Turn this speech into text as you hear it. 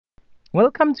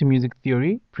Welcome to Music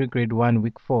Theory, Pre-Grade 1,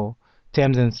 Week 4,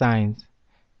 Terms and Signs,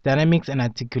 Dynamics and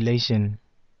Articulation.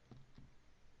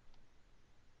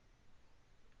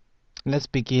 Let's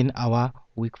begin our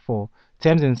Week 4,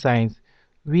 Terms and Signs.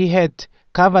 We had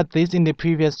covered this in the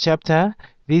previous chapter.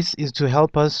 This is to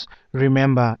help us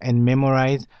remember and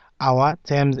memorize our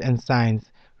terms and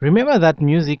signs. Remember that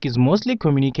music is mostly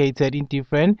communicated in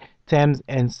different terms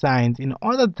and signs in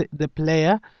order the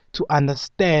player to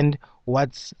understand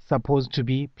what's supposed to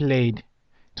be played,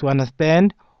 to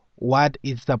understand what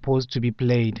is supposed to be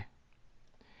played.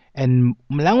 And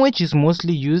languages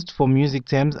mostly used for music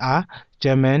terms are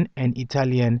German and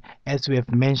Italian, as we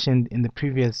have mentioned in the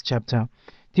previous chapter.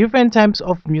 Different types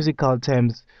of musical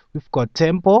terms. We've got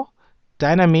tempo,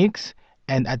 dynamics,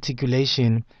 and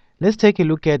articulation. Let's take a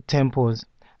look at tempos.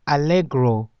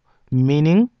 Allegro,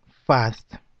 meaning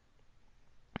fast.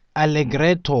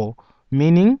 Allegretto,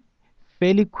 meaning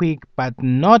fairly quick but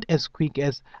not as quick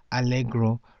as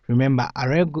allegro. Remember,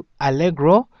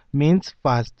 allegro means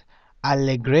fast.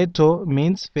 Allegretto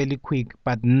means fairly quick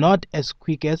but not as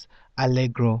quick as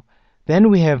allegro. Then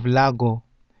we have largo.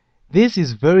 This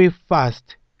is very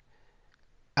fast.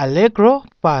 Allegro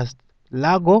fast,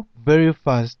 largo very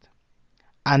fast.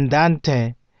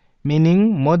 Andante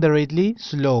meaning moderately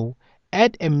slow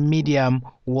at a medium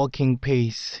walking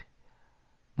pace.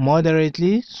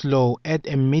 Moderately slow at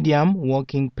a medium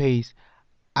walking pace.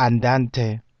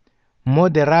 Andante.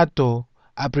 Moderato,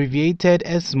 abbreviated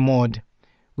as mod,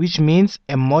 which means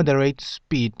a moderate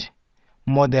speed.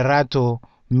 Moderato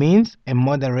means a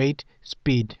moderate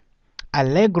speed.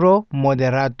 Allegro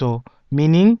moderato,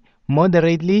 meaning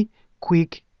moderately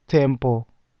quick tempo.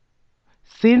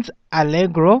 Since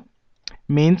allegro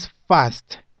means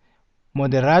fast,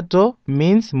 moderato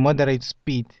means moderate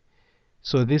speed.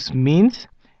 So this means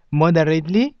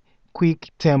moderately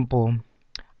quick tempo.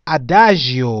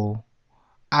 Adagio.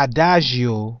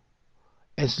 Adagio,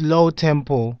 a slow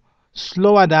tempo,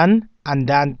 slower than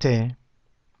andante.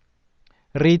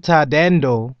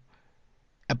 Ritardando,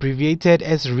 abbreviated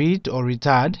as rit or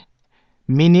retard,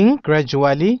 meaning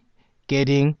gradually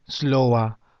getting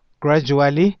slower.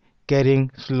 Gradually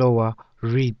getting slower.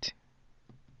 Rit.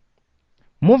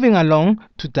 Moving along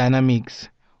to dynamics.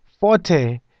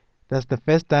 Forte, that's the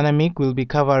first dynamic we'll be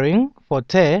covering.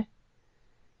 Forte,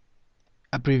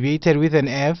 abbreviated with an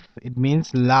F, it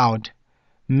means loud.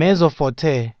 Mezzo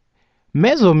forte.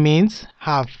 Mezzo means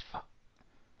half.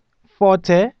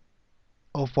 Forte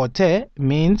or forte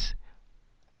means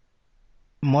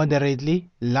moderately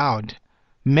loud.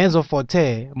 Mezzo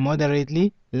forte,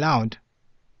 moderately loud.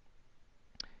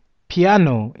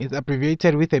 Piano is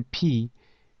abbreviated with a P,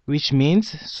 which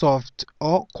means soft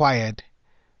or quiet.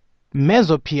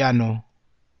 Mezzo piano,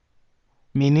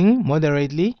 meaning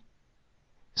moderately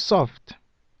soft.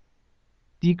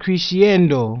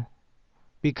 Decrescendo,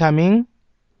 becoming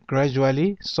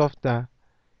gradually softer.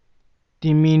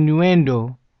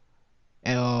 Diminuendo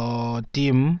or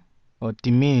dim or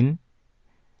dimin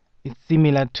is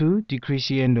similar to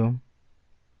decrescendo.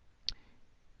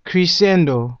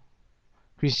 Crescendo.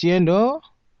 Crescendo,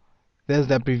 there's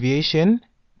the abbreviation,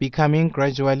 becoming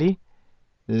gradually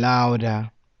louder.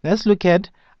 Let's look at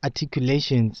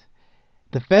articulations.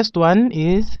 The first one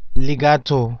is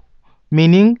legato,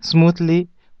 meaning smoothly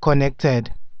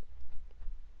connected,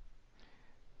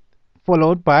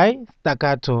 followed by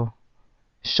staccato,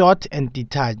 short and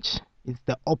detached. It's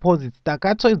the opposite.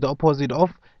 Staccato is the opposite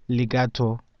of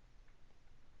legato.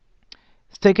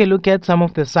 Let's take a look at some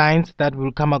of the signs that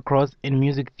we'll come across in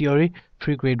music theory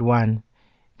pre-grade 1.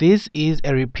 This is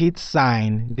a repeat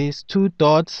sign. These two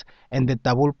dots and the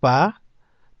double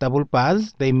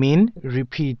bars, they mean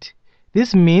repeat.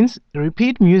 This means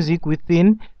repeat music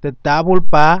within the double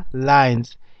bar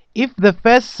lines. If the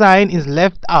first sign is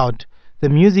left out, the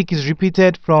music is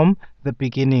repeated from the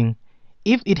beginning.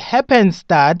 If it happens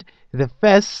that the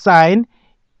first sign,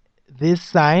 this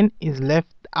sign is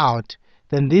left out,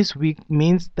 then this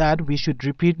means that we should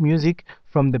repeat music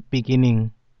from the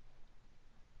beginning.